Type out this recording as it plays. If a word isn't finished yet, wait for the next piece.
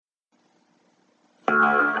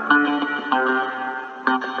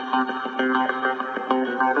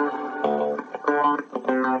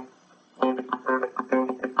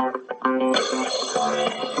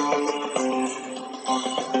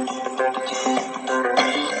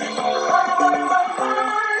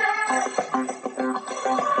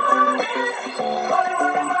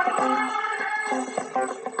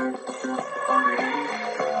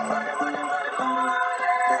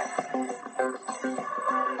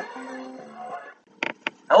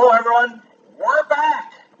Hello, everyone. We're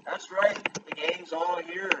back. That's right. The gang's all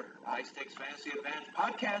here. High Stakes Fantasy Advantage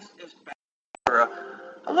podcast is back for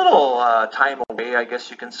a little time away, I guess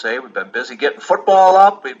you can say. We've been busy getting football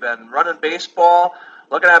up. We've been running baseball,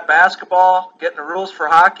 looking at basketball, getting the rules for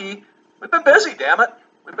hockey. We've been busy, damn it.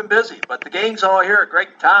 We've been busy. But the gang's all here. Greg,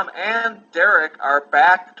 Tom, and Derek are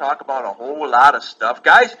back to talk about a whole lot of stuff.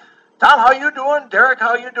 Guys, Tom, how you doing? Derek,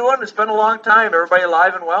 how you doing? It's been a long time. Everybody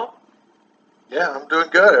alive and well? Yeah, I'm doing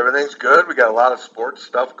good. Everything's good. We got a lot of sports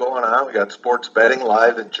stuff going on. We got sports betting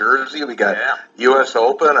live in Jersey. We got U.S.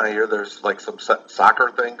 Open. I hear there's like some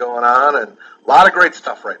soccer thing going on, and a lot of great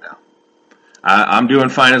stuff right now. I'm doing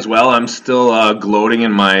fine as well. I'm still gloating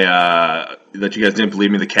in my that you guys didn't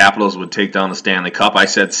believe me the Capitals would take down the Stanley Cup. I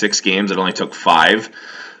said 6 games. It only took 5.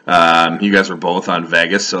 You guys were both on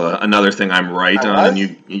Vegas, so another thing I'm right on.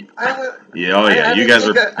 You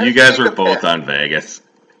guys were both on Vegas.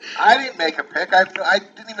 I didn't make a pick. I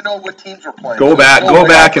didn't even know what teams were playing. Go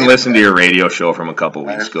back and listen to your radio show from a couple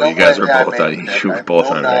weeks ago. You guys were both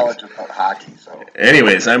on Vegas. Hockey, so.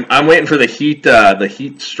 Anyways, I'm waiting for the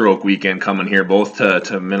heat stroke weekend coming here, both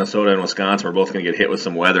to Minnesota and Wisconsin. We're both going to get hit with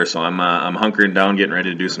some weather, so I'm hunkering down, getting ready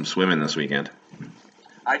to do some swimming this weekend.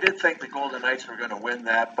 I did think the Golden Knights were going to win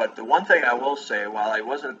that, but the one thing I will say, while I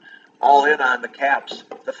wasn't all in on the Caps,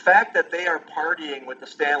 the fact that they are partying with the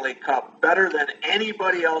Stanley Cup better than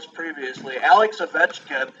anybody else previously. Alex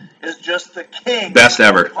Ovechkin is just the king. Best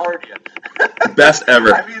ever. Partying. Best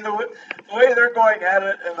ever. I mean, the way they're going at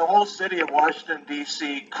it in the whole city of Washington,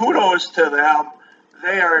 D.C., kudos to them.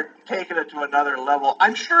 They are taking it to another level.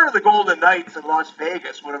 I'm sure the Golden Knights in Las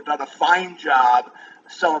Vegas would have done a fine job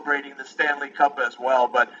celebrating the Stanley Cup as well,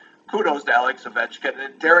 but kudos to Alex Ovechkin.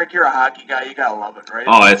 And Derek, you're a hockey guy. You gotta love it, right?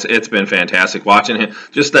 Oh, it's been fantastic watching him.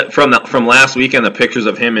 Just that from last weekend, the pictures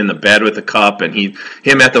of him in the bed with the cup, and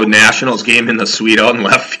him at the Nationals game in the suite out in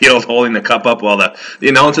left field holding the cup up while the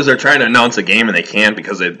announcers are trying to announce a game and they can't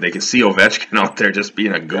because they can see Ovechkin out there just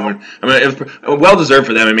being a goon. I mean, it was well deserved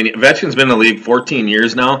for them. I mean, Ovechkin's been in the league 14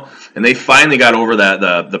 years now, and they finally got over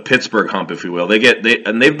the Pittsburgh hump, if you will. They've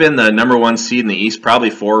been the number 1 seed in the East probably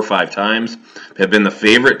 4 or 5 times. Have been the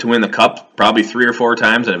favorite to win the Cup probably 3 or 4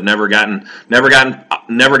 times, and have never gotten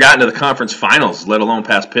to the conference finals, let alone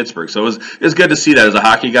past Pittsburgh. So it was good to see that as a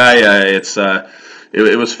hockey guy.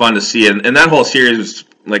 It was fun to see, and that whole series was,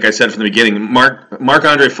 like I said from the beginning,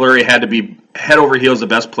 Marc-Andre Fleury had to be head over heels the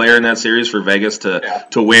best player in that series for Vegas to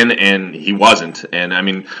win, and he wasn't. And I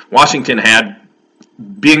mean, Washington had,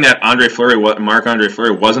 being that Marc-Andre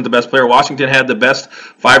Fleury wasn't the best player, Washington had the best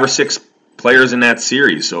 5 or 6 players in that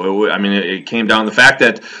series. So it came down the fact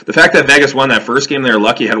that Vegas won that first game. They were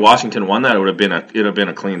lucky. Had Washington won that, it would have been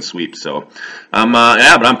a clean sweep. So but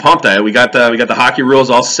I'm pumped. We got the hockey rules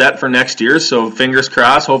all set for next year. So fingers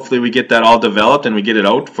crossed. Hopefully we get that all developed and we get it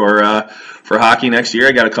out for hockey next year.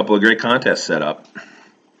 I got a couple of great contests set up.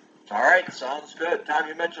 All right, sounds good. Tom,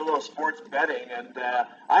 you mentioned a little sports betting, and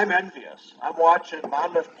I'm envious. I'm watching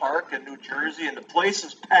Monmouth Park in New Jersey, and the place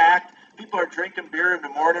is packed. People are drinking beer in the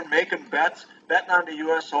morning, making bets, betting on the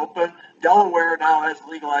U.S. Open. Delaware now has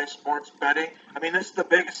legalized sports betting. I mean, this is the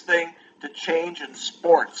biggest thing to change in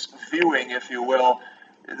sports viewing, if you will,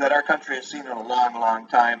 that our country has seen in a long, long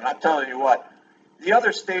time. And I'm telling you what, the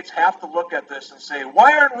other states have to look at this and say,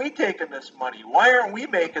 why aren't we taking this money? Why aren't we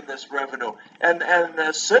making this revenue? And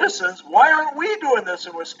as citizens, why aren't we doing this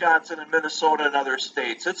in Wisconsin and Minnesota and other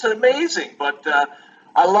states? It's amazing, but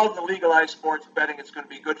I love the legalized sports betting. It's going to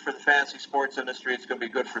be good for the fantasy sports industry. It's going to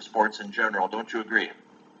be good for sports in general. Don't you agree?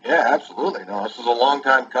 Yeah, absolutely. No, this is a long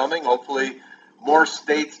time coming. Hopefully more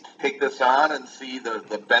states take this on and see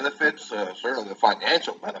the benefits, certainly the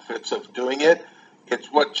financial benefits of doing it.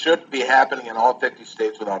 It's what should be happening in all 50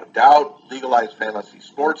 states without a doubt. Legalize fantasy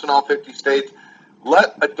sports in all 50 states.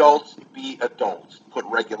 Let adults be adults. Put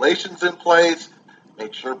regulations in place.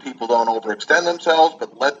 Make sure people don't overextend themselves,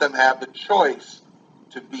 but let them have the choice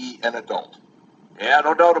to be an adult. Yeah,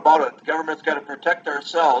 no doubt about it. The government's got to protect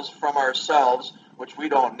ourselves from ourselves, which we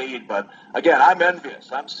don't need. But again, I'm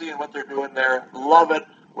envious. I'm seeing what they're doing there. Love it.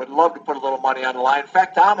 Would love to put a little money on the line. In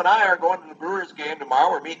fact, Tom and I are going to the Brewers game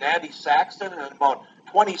tomorrow. We're meeting Andy Saxton in about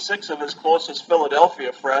 26 of his closest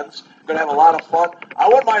Philadelphia friends. Going to have a lot of fun. I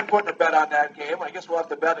wouldn't mind putting a bet on that game. I guess we'll have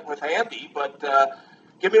to bet it with Andy, but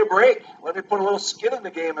give me a break. Let me put a little skin in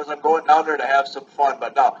the game as I'm going down there to have some fun.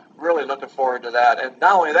 But no, really looking forward to that. And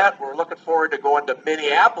not only that, we're looking forward to going to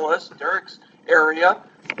Minneapolis, Derek's area,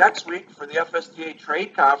 next week for the FSTA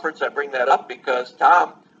Trade Conference. I bring that up because,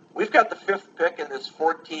 Tom, we've got the 5th pick in this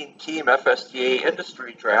 14-team FSTA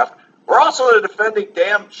industry draft. We're also the defending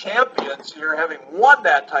damn champions here, having won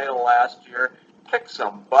that title last year. Pick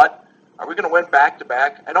some butt. Are we going to win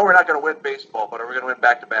back-to-back? I know we're not going to win baseball, but are we going to win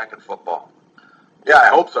back-to-back in football? Yeah, I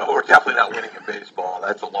hope so. We're definitely not winning in baseball.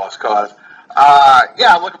 That's a lost cause.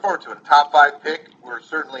 Yeah, I'm looking forward to it. A top 5 pick. We're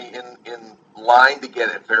certainly in line to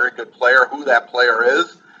get a very good player. Who that player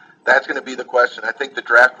is, that's going to be the question. I think the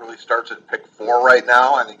draft really starts at pick 4 right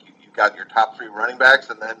now. I think you've got your top 3 running backs,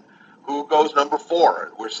 and then who goes number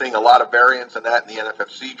 4? We're seeing a lot of variance in that in the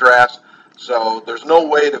NFFC drafts. So there's no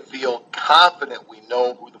way to feel confident we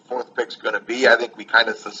know who the 4th pick's going to be. I think we kind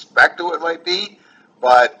of suspect who it might be,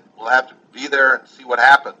 but we'll have to be there and see what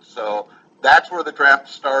happens. So that's where the draft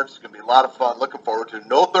starts. It's going to be a lot of fun. Looking forward to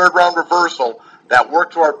no 3rd-round reversal. That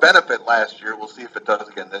worked to our benefit last year. We'll see if it does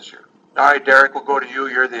again this year. All right, Derek, we'll go to you.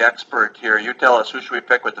 You're the expert here. You tell us, who should we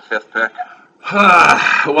pick with the 5th pick?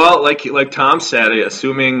 Well, like Tom said,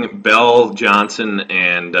 assuming Bell, Johnson,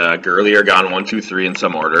 and Gurley are gone 1, 2, 3 in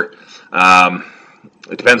some order,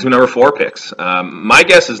 it depends who number 4 picks. My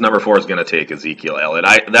guess is number 4 is going to take Ezekiel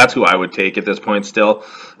Elliott. That's who I would take at this point still,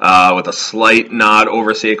 with a slight nod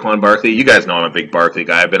over Saquon Barkley. You guys know I'm a big Barkley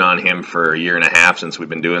guy. I've been on him for a year and a half since we've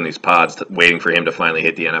been doing these pods, waiting for him to finally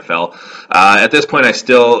hit the NFL. At this point, I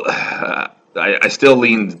still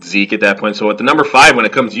lean Zeke at that point. So at the number 5, when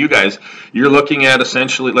it comes to you guys, you're looking at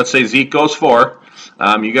essentially, let's say Zeke goes 4.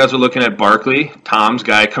 You guys are looking at Barkley, Tom's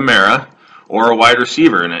guy, Kamara, or a wide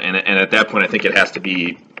receiver. And at that point, I think it has to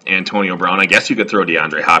be Antonio Brown. I guess you could throw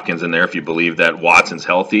DeAndre Hopkins in there if you believe that Watson's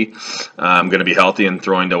healthy, going to be healthy, and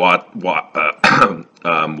throwing to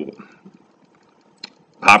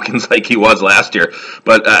Hopkins like he was last year.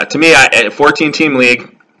 But to me, a 14-team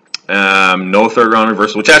league, no 3rd-round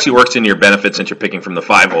reversal, which actually works in your benefit since you're picking from the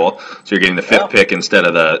 5 hole, so you're getting the 5th pick instead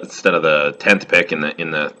of the 10th pick in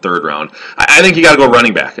the 3rd round. I think you got to go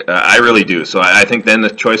running back. I really do. So I think then the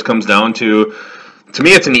choice comes down to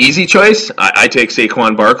me, it's an easy choice. I take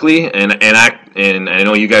Saquon Barkley, and I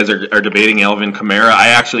know you guys are debating Alvin Kamara. I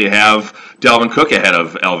actually have Dalvin Cook ahead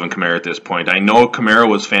of Alvin Kamara at this point. I know Kamara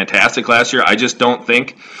was fantastic last year. I just don't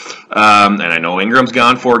think, and I know Ingram's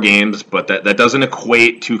gone 4 games, but that doesn't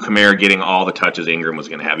equate to Kamara getting all the touches Ingram was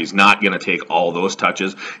going to have. He's not going to take all those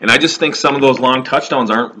touches, and I just think some of those long touchdowns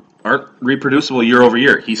aren't reproducible year over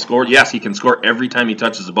year. He scored, yes, he can score every time he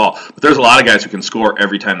touches the ball, but there's a lot of guys who can score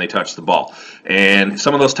every time they touch the ball. And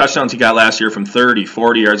some of those touchdowns he got last year from 30,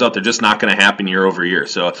 40 yards out, they're just not going to happen year over year.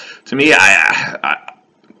 So to me,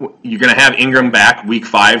 you're going to have Ingram back week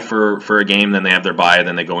 5 for a game, then they have their bye,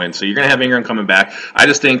 then they go in. So you're going to have Ingram coming back. I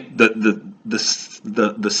just think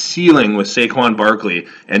the ceiling with Saquon Barkley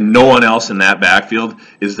and no one else in that backfield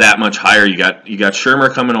is that much higher. You got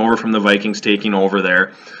Shermer coming over from the Vikings, taking over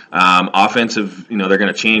there. Offensive, they're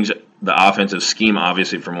going to change the offensive scheme,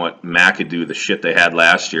 obviously, from what McAdoo, the shit they had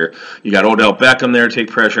last year. You got Odell Beckham there to take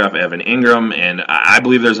pressure off Evan Ingram, and I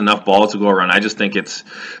believe there's enough ball to go around. I just think I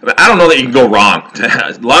don't know that you can go wrong.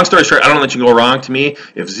 Long story short, I don't know that you can go wrong. To me,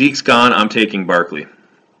 if Zeke's gone, I'm taking Barkley.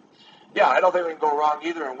 Yeah, I don't think we can go wrong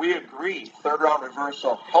either, and we agree. 3rd-round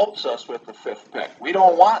reversal helps us with the 5th pick. We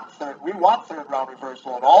want 3rd-round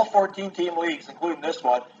reversal in all 14-team leagues, including this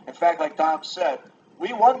one. In fact, like Tom said,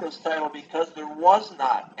 we won this title because there was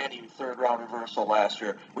not any 3rd-round reversal last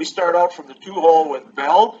year. We started out from the 2-hole with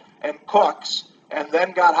Bell and Cooks, and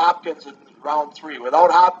then got Hopkins in round 3.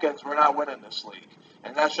 Without Hopkins, we're not winning this league.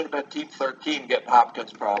 And that should have been Team 13 getting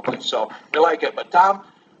Hopkins probably. So we like it. But, Tom,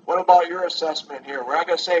 what about your assessment here? We're not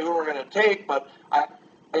going to say who we're going to take, but I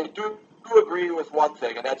do agree with one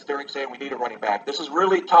thing, and that's Derek saying we need a running back. This is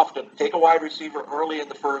really tough to take a wide receiver early in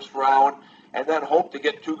the 1st round and then hope to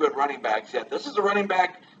get 2 good running backs yet. This is a running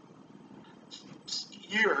back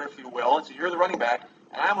year, if you will. It's a year of the running back,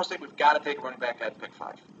 and I almost think we've got to take a running back at pick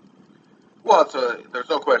 5. Well, there's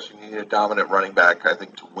no question you need a dominant running back, I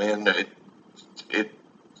think, to win.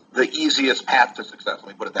 The easiest path to success, let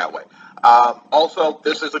me put it that way. Also,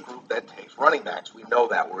 this is a group that takes running backs. We know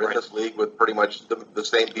that. We're in this league with pretty much the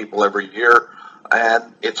same people every year,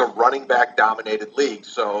 and it's a running back-dominated league.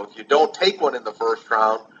 So if you don't take one in the 1st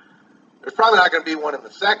round, there's probably not going to be one in the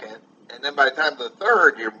 2nd, and then by the time of the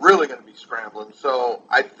 3rd, you're really going to be scrambling. So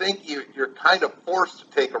I think you're kind of forced to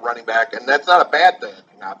take a running back, and that's not a bad thing,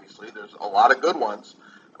 obviously. There's a lot of good ones.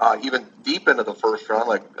 even deep into the first round.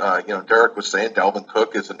 Like Derek was saying, Dalvin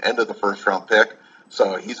Cook is an end of the first round pick,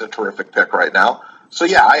 so he's a terrific pick right now. So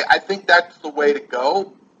yeah, I think that's the way to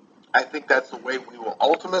go. I think that's the way we will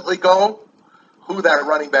ultimately go. Who that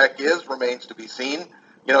running back is remains to be seen.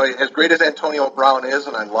 As great as Antonio Brown is,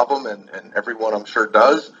 and I love him, and everyone I'm sure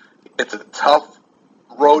does, it's a tough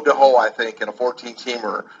road to hoe, I think, in a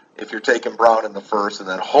 14-teamer if you're taking Brown in the first and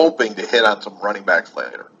then hoping to hit on some running backs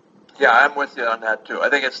later. Yeah, I'm with you on that, too. I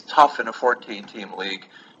think it's tough in a 14-team league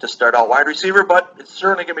to start out wide receiver, but it's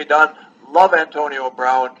certainly going to be done. Love Antonio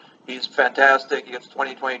Brown. He's fantastic. He gets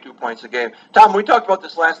 20, 22 points a game. Tom, we talked about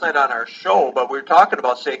this last night on our show, but we were talking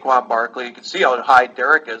about Saquon Barkley. You can see how high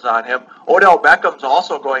Derek is on him. Odell Beckham's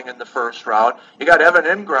also going in the first round. You got Evan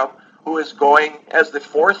Ingram, who is going as the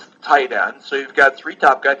fourth tight end. So you've got three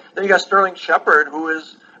top guys. Then you got Sterling Shepard, who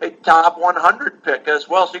is a top 100 pick as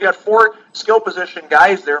well. So you got four skill position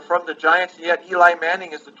guys there from the Giants, and yet Eli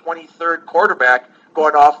Manning is the 23rd quarterback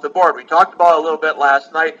going off the board. We talked about it a little bit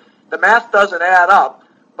last night. The math doesn't add up.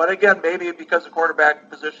 But again, maybe because the quarterback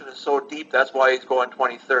position is so deep, that's why he's going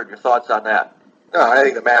 23rd. Your thoughts on that? No, I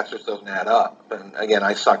think the math just doesn't add up. And again,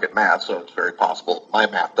 I suck at math, so it's very possible my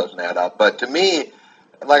math doesn't add up. But to me,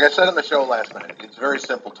 like I said on the show last night, it's very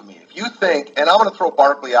simple to me. If you think, and I'm going to throw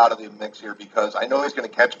Barkley out of the mix here because I know he's going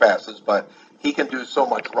to catch passes, but he can do so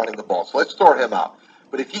much running the ball. So let's throw him out.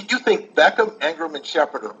 But if you think Beckham, Ingram, and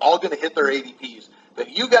Shepard are all going to hit their ADPs, then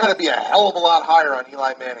you got to be a hell of a lot higher on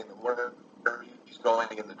Eli Manning than where he's going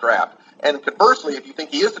in the draft. And conversely, if you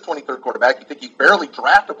think he is the 23rd quarterback, you think he's barely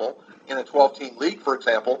draftable in a 12-team league, for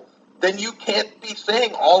example, then you can't be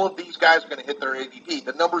saying all of these guys are going to hit their ADP.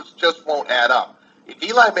 The numbers just won't add up. If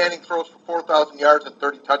Eli Manning throws for 4,000 yards and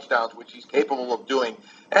 30 touchdowns, which he's capable of doing,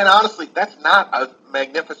 and honestly, that's not a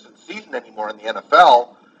magnificent season anymore in the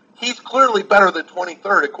NFL, he's clearly better than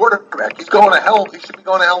 23rd at quarterback. He should be going a hell of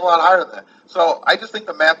a lot higher than that. So I just think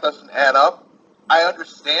the math doesn't add up. I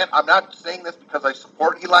understand. I'm not saying this because I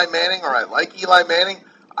support Eli Manning or I like Eli Manning.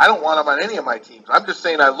 I don't want him on any of my teams. I'm just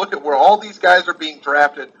saying I look at where all these guys are being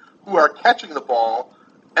drafted who are catching the ball,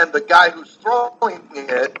 and the guy who's throwing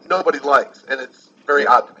it, nobody likes. And it's very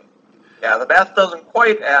odd to me. Yeah, the math doesn't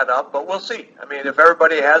quite add up, but we'll see. I mean, if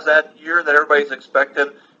everybody has that year that everybody's expected,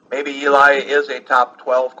 maybe Eli is a top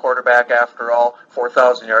 12 quarterback after all,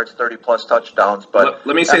 4,000 yards, 30-plus touchdowns. But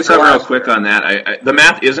let me say something real quick on that. The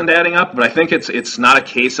math isn't adding up, but I think it's not a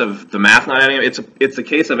case of the math not adding up. It's a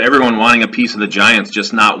case of everyone wanting a piece of the Giants,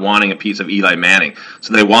 just not wanting a piece of Eli Manning.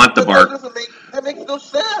 So they want the That makes no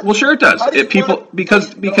sense. Well, sure it does.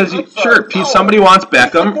 Somebody wants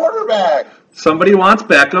Beckham. Quarterback. Somebody wants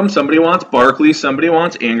Beckham, somebody wants Barkley, somebody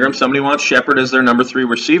wants Ingram, somebody wants Shepard as their number 3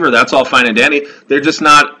 receiver. That's all fine and dandy. They're just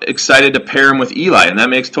not excited to pair him with Eli, and that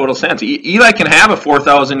makes total sense. Eli can have a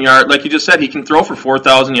 4,000 yard, like you just said, he can throw for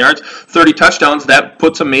 4,000 yards, 30 touchdowns. That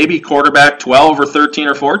puts him maybe quarterback 12 or 13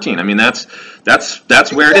 or 14. I mean, that's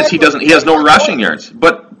where it is. He has no rushing yards.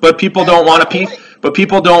 But people don't want a piece. But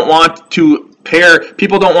people don't want to pair.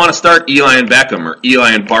 People don't want to start Eli and Beckham or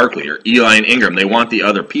Eli and Barkley or Eli and Ingram. They want the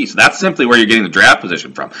other piece. That's simply where you're getting the draft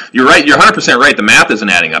position from. You're right. You're 100% right. The math isn't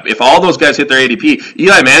adding up. If all those guys hit their ADP,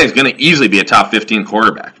 Eli Manning is going to easily be a top 15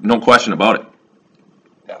 quarterback. No question about it.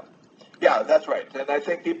 Yeah, that's right. And I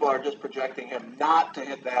think people are just projecting him not to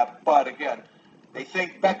hit that. But again, they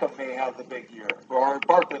think Beckham may have the big year or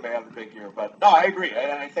Barkley may have the big year. But no, I agree.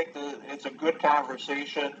 And I think it's a good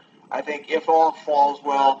conversation. I think if all falls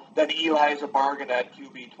well, then Eli is a bargain at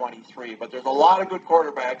QB 23. But there's a lot of good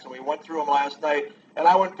quarterbacks, and we went through them last night, and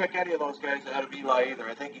I wouldn't pick any of those guys ahead of Eli either.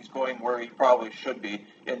 I think he's going where he probably should be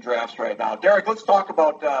in drafts right now. Derek, let's talk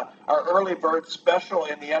about our early bird special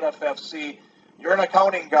in the NFFC. You're an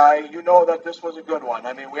accounting guy. You know that this was a good one.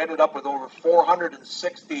 I mean, we ended up with over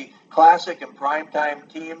 460 classic and primetime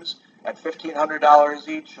teams at $1,500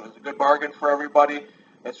 each. It was a good bargain for everybody.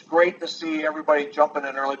 It's great to see everybody jumping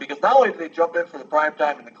in early because not only do they jump in for the prime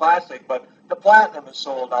time and the classic, but the platinum is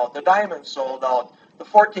sold out, the diamond sold out, the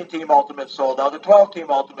 14-team ultimate sold out, the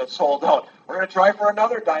 12-team ultimate sold out. We're going to try for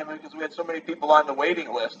another diamond because we had so many people on the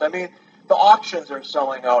waiting list. I mean, the auctions are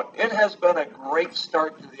selling out. It has been a great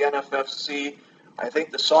start to the NFFC. I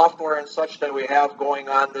think the software and such that we have going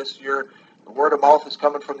on this year, the word of mouth is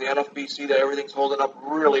coming from the NFBC that everything's holding up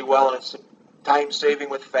really well and it's time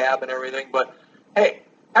saving with FAAB and everything. But hey,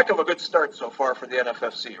 heck of a good start so far for the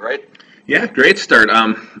NFFC, right? Yeah, great start.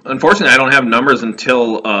 Unfortunately, I don't have numbers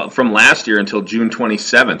until from last year until June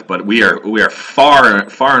 27th, but we are far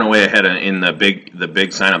and away ahead in the big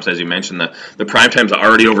signups, as you mentioned. The prime time's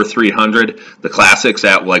already over 300. The classics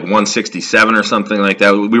at like 167 or something like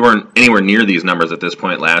that. We weren't anywhere near these numbers at this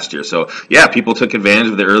point last year. So yeah, people took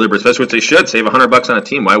advantage of the early bird, especially what they should. Save $100 on a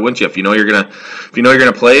team. Why wouldn't you? If you know you're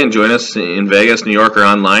gonna play and join us in Vegas, New York, or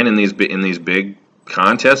online in these big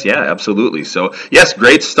contest, yeah, absolutely. So yes,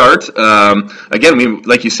 great start. Again, we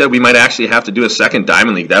like you said, we might actually have to do a second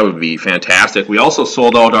Diamond League. That would be fantastic. We also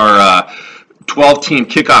sold out our 12-team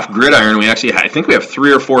kickoff gridiron. I think we have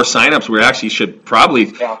 3 or 4 signups. We actually should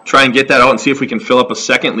probably try and get that out and see if we can fill up a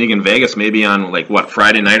second league in Vegas, maybe on like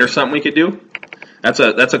Friday night or something. We could do. That's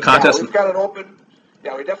a contest. Yeah, we've got it open.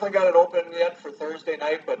 Yeah, we definitely got it open yet for Thursday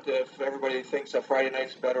night, but if everybody thinks that Friday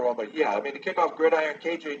night's a better one. But yeah, I mean, the kickoff gridiron,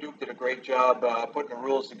 KJ Duke did a great job putting the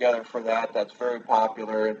rules together for that. That's very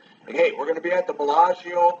popular. And hey, we're going to be at the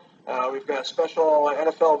Bellagio. We've got a special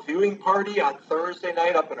NFL viewing party on Thursday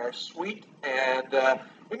night up in our suite, and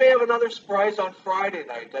we may have another surprise on Friday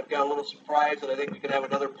night. I've got a little surprise, and I think we can have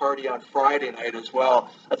another party on Friday night as well.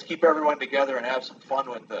 Let's keep everyone together and have some fun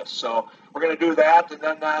with this. So we're going to do that, and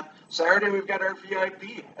then Saturday we've got our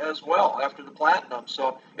VIP as well after the Platinum.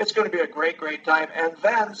 So it's going to be a great, great time. And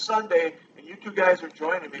then Sunday, and you two guys are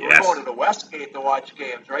joining me. Yes. We're going to the Westgate to watch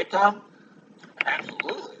games, right, Tom?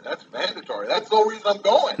 Absolutely. That's mandatory. That's the reason I'm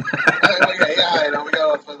going. I know we got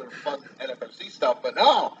all this other fun NFFC stuff, but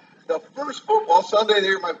no. The first football Sunday of the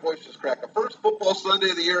year, my voice just cracked. The first football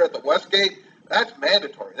Sunday of the year at the Westgate, that's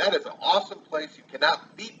mandatory. That is an awesome place. You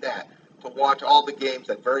cannot beat that to watch all the games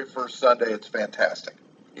that very first Sunday. It's fantastic.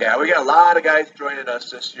 Yeah, we got a lot of guys joining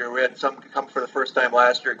us this year. We had some come for the first time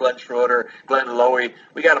last year, Glenn Schroeder, Glenn Lowy.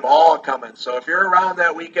 We got them all coming. So if you're around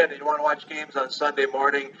that weekend and you want to watch games on Sunday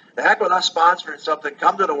morning, the heck with us sponsoring something,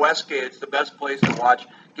 come to the Westgate. It's the best place to watch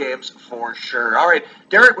games for sure. All right,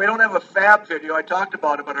 Derek, we don't have a FAAB video. I talked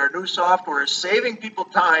about it, but our new software is saving people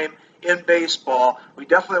time in baseball. We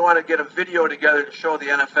definitely want to get a video together to show the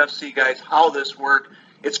NFFC guys how this works.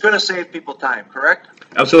 It's going to save people time, correct?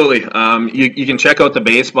 Absolutely. You can check out the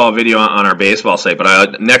baseball video on our baseball site,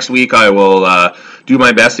 but next week I will do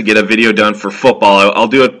my best to get a video done for football. I'll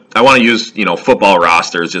do it. I want to use football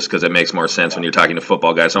rosters just because it makes more sense when you're talking to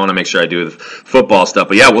football guys. So I want to make sure I do the football stuff.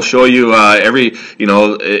 But yeah, we'll show you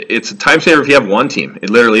it's a time saver if you have one team. It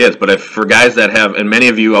literally is. But if for guys that have, and many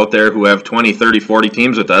of you out there who have 20, 30, 40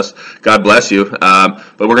 teams with us, God bless you.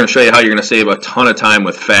 But we're going to show you how you're going to save a ton of time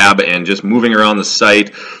with FAAB and just moving around the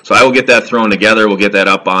site. So I will get that thrown together. We'll get that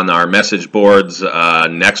up on our message boards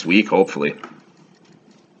next week, hopefully.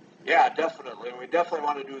 Yeah, definitely. We definitely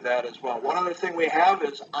want to do that as well. One other thing we have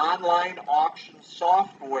is online auction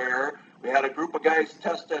software. We had a group of guys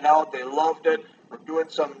test it out. They loved it. We're doing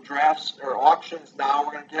some drafts or auctions now.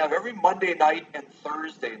 We're going to have every Monday night and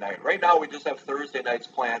Thursday night. Right now we just have Thursday nights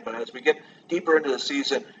planned, but as we get deeper into the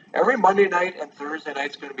season, every Monday night and Thursday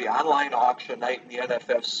night is going to be online auction night in the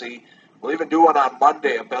NFFC. We'll even do one on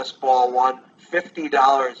Monday, a best ball one,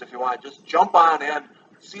 $50 if you want. Just jump on in,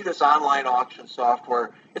 see this online auction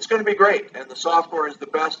software. It's going to be great, and the software is the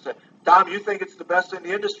best. Tom, you think it's the best in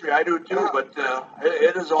the industry. I do too, but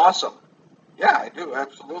it is awesome. Yeah, I do,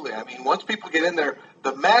 absolutely. I mean, once people get in there,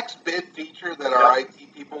 the max bid feature that our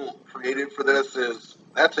IT people created for this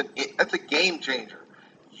that's a game changer.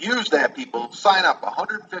 Use that, people. Sign up,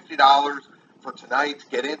 $150 for tonight.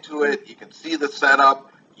 Get into it. You can see the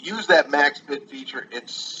setup. Use that max bid feature.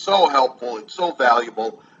 It's so helpful. It's so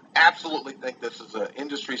valuable. Absolutely think this is an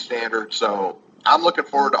industry standard. So I'm looking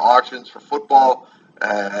forward to auctions for football.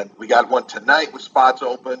 And we got one tonight with spots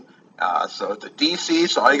open. So it's a DC.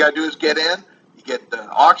 So all you got to do is get in. You get the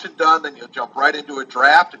auction done, then you'll jump right into a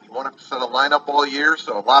draft. And you won't have to set a lineup all year.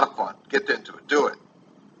 So a lot of fun. Get into it. Do it.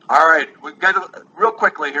 All right, we've got real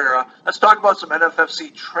quickly here. Let's talk about some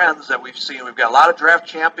NFFC trends that we've seen. We've got a lot of draft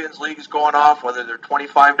champions leagues going off, whether they're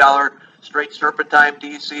 $25 straight serpentine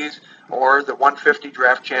DCs or the $150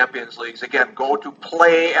 draft champions leagues. Again, go to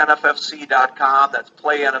playnffc.com. That's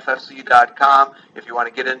playnffc.com if you want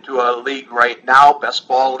to get into a league right now, best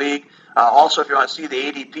ball league. Also, if you want to see the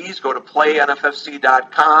ADPs, go to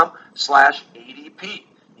playnffc.com/ADP. You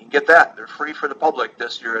can get that. They're free for the public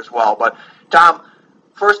this year as well. But Tom,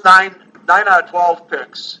 first nine out of 12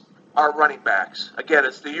 picks are running backs. Again,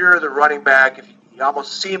 it's the year of the running back. If you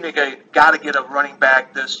almost seem to got to get a running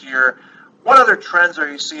back this year. What other trends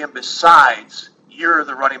are you seeing besides year of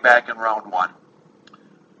the running back in round one?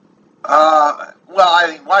 Well, I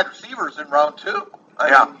think wide receivers in round two.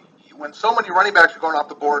 I mean, when so many running backs are going off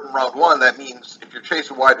the board in round one, that means if you're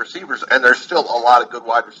chasing wide receivers, and there's still a lot of good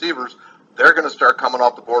wide receivers, they're going to start coming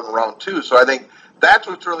off the board in round 2. So I think that's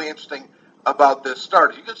what's really interesting about this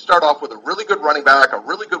start. You can start off with a really good running back, a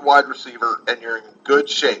really good wide receiver, and you're in good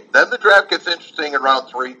shape. Then the draft gets interesting in round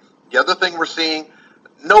 3. The other thing we're seeing,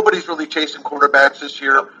 nobody's really chasing quarterbacks this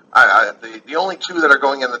year. The only 2 that are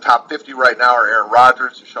going in the top 50 right now are Aaron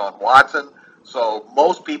Rodgers and Deshaun Watson. So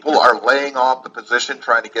most people are laying off the position,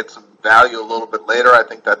 trying to get some value a little bit later. I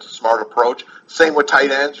think that's a smart approach. Same with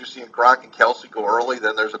tight ends. You're seeing Gronk and Kelsey go early.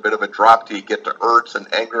 Then there's a bit of a drop till you get to Ertz and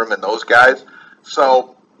Engram and those guys.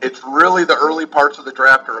 So it's really the early parts of the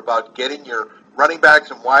draft are about getting your running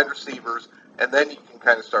backs and wide receivers, and then you can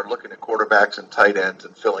kind of start looking at quarterbacks and tight ends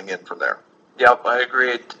and filling in from there. Yep, I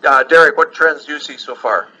agree. Derek, what trends do you see so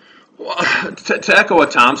far? Well, to echo what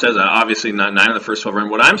Tom says, obviously not 9 of the first 12 round.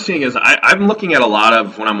 What I'm seeing is I'm looking at a lot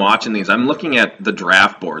of, when I'm watching these, I'm looking at the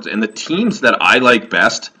draft boards, and the teams that I like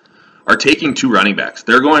best are taking 2 running backs.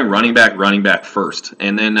 They're going running back first.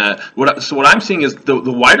 And then what I'm seeing is the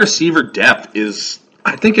wide receiver depth is,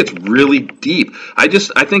 I think it's really deep. I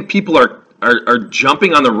think people are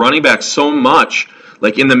jumping on the running back so much,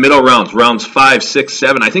 like in the middle rounds 5, 6,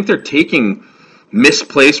 7. I think they're taking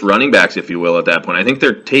misplaced running backs, if you will, at that point. I think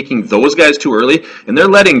they're taking those guys too early, and they're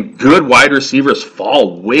letting good wide receivers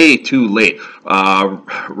fall way too late.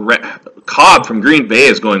 Cobb from Green Bay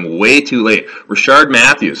is going way too late. Rashard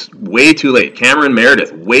Matthews, way too late. Cameron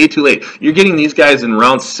Meredith, way too late. You're getting these guys in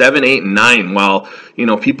rounds 7, 8, and 9 while,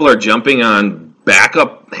 people are jumping on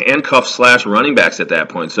backup handcuff / running backs at that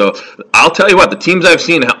point. So I'll tell you what, the teams I've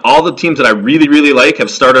seen, all the teams that I really, really like have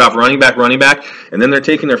started off running back, and then they're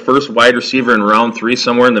taking their first wide receiver in round 3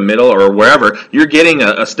 somewhere in the middle or wherever. You're getting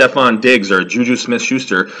a Stephon Diggs or a Juju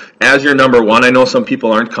Smith-Schuster as your number 1. I know some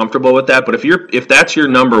people aren't comfortable with that, but if that's your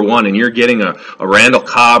number 1 and you're getting a Randall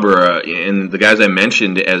Cobb and the guys I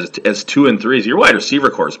mentioned as 2 and 3s, your wide receiver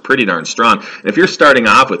core is pretty darn strong. And if you're starting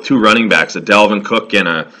off with 2 running backs, a Dalvin Cook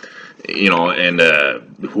and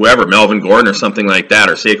whoever, Melvin Gordon or something like that,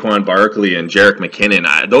 or Saquon Barkley and Jerick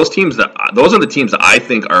McKinnon. Those are the teams that I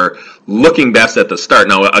think are looking best at the start.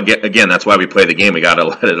 Now, again, that's why we play the game. We got to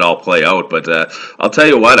let it all play out. But I'll tell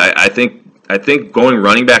you what, I think going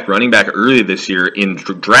running back early this year in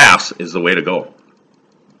drafts is the way to go.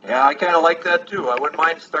 Yeah, I kind of like that too. I wouldn't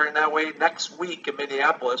mind starting that way next week in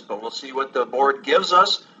Minneapolis, but we'll see what the board gives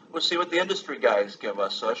us. We'll see what the industry guys give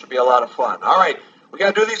us. So that should be a lot of fun. All right. We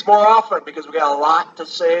got to do these more often because we got a lot to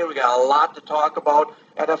say. We got a lot to talk about.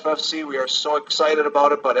 NFFC, we are so excited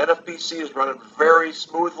about it, but NFBC is running very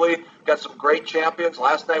smoothly. Got some great champions.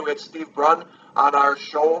 Last night we had Steve Brunn on our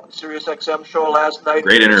show, SiriusXM show last night.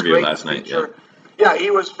 Great interview last night. Yeah, he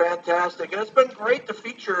was fantastic. And it's been great to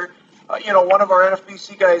feature one of our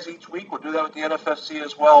NFBC guys each week. We'll do that with the NFFC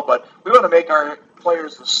as well, but we want to make our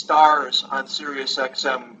players the stars on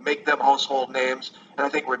SiriusXM, make them household names, and I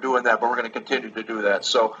think we're doing that, but we're going to continue to do that.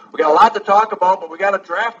 So we got a lot to talk about, but we got a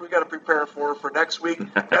draft we got to prepare for next week. We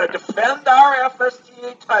got to defend our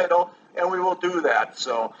FSTA title, and we will do that.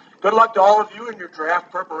 So good luck to all of you in your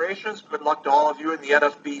draft preparations. Good luck to all of you in the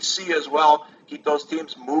NFBC as well. Keep those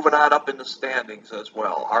teams moving on up in the standings as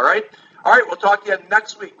well. All right? All right, we'll talk to you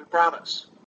next week, we promise.